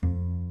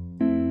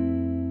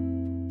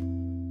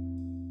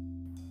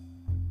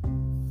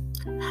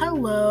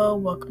Hello,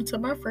 welcome to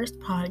my first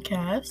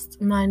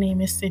podcast. My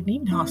name is Sydney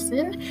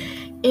Dawson,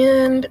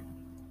 and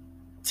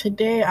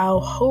today I'll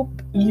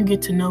hope you get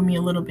to know me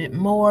a little bit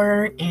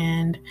more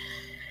and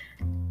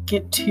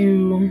get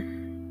to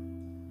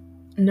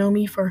know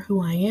me for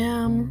who I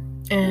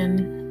am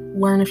and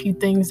learn a few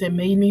things that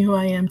made me who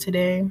I am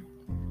today.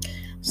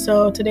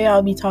 So today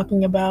I'll be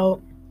talking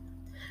about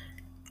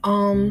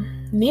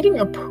needing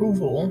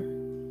approval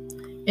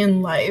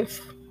in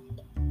life.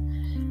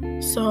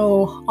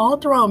 So all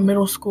throughout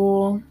middle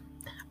school,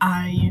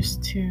 I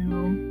used to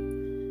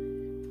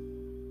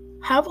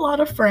have a lot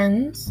of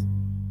friends,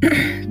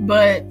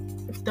 but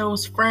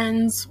those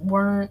friends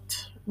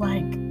weren't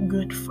like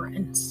good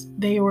friends.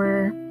 They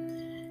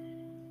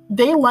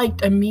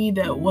liked a me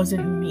that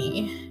wasn't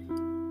me.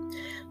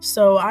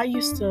 So I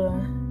used to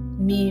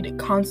need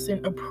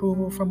constant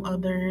approval from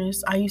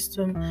others. I used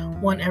to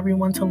want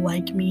everyone to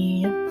like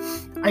me.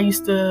 I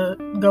used to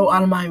go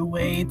out of my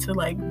way to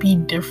like be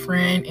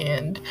different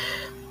and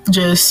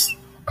just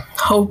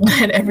hope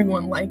that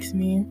everyone likes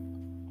me.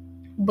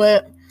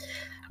 But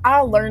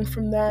I learned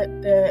from that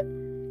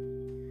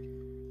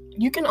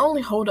you can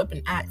only hold up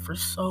an act for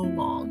so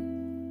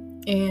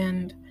long.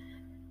 And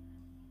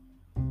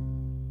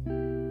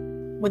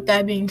with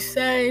that being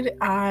said,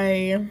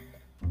 I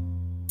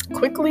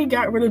quickly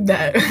got rid of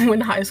that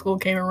when high school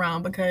came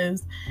around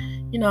because,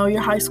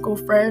 your high school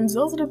friends,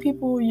 those are the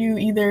people you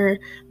either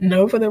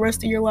know for the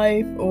rest of your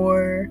life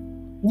or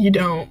you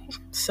don't.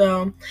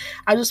 So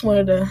I just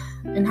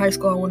in high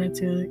school, I wanted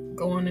to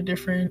go on a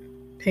different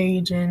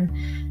page and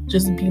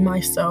just be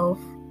myself.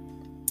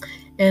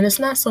 And it's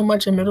not so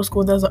much in middle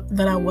school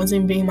that I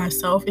wasn't being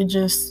myself.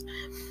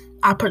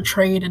 I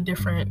portrayed a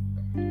different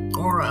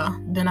aura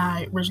than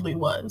I originally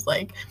was.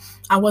 Like,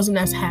 I wasn't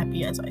as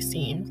happy as I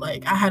seemed.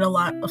 Like, I had a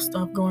lot of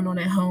stuff going on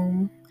at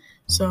home,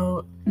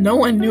 so no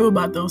one knew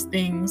about those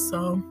things.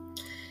 So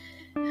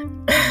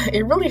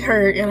it really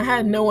hurt, and I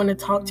had no one to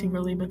talk to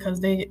really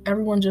because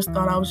everyone just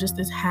thought I was just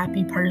this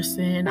happy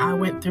person. I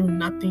went through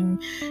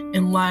nothing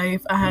in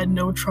life. I had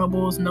no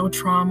troubles, no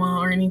trauma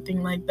or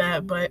anything like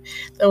that, but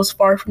that was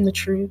far from the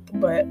truth.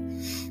 But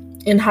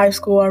in high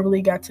school, I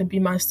really got to be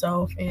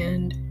myself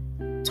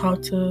and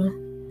talk to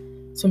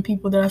some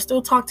people that I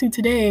still talk to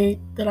today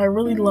that I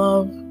really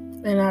love,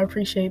 and I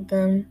appreciate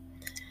them.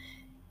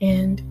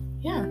 And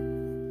yeah.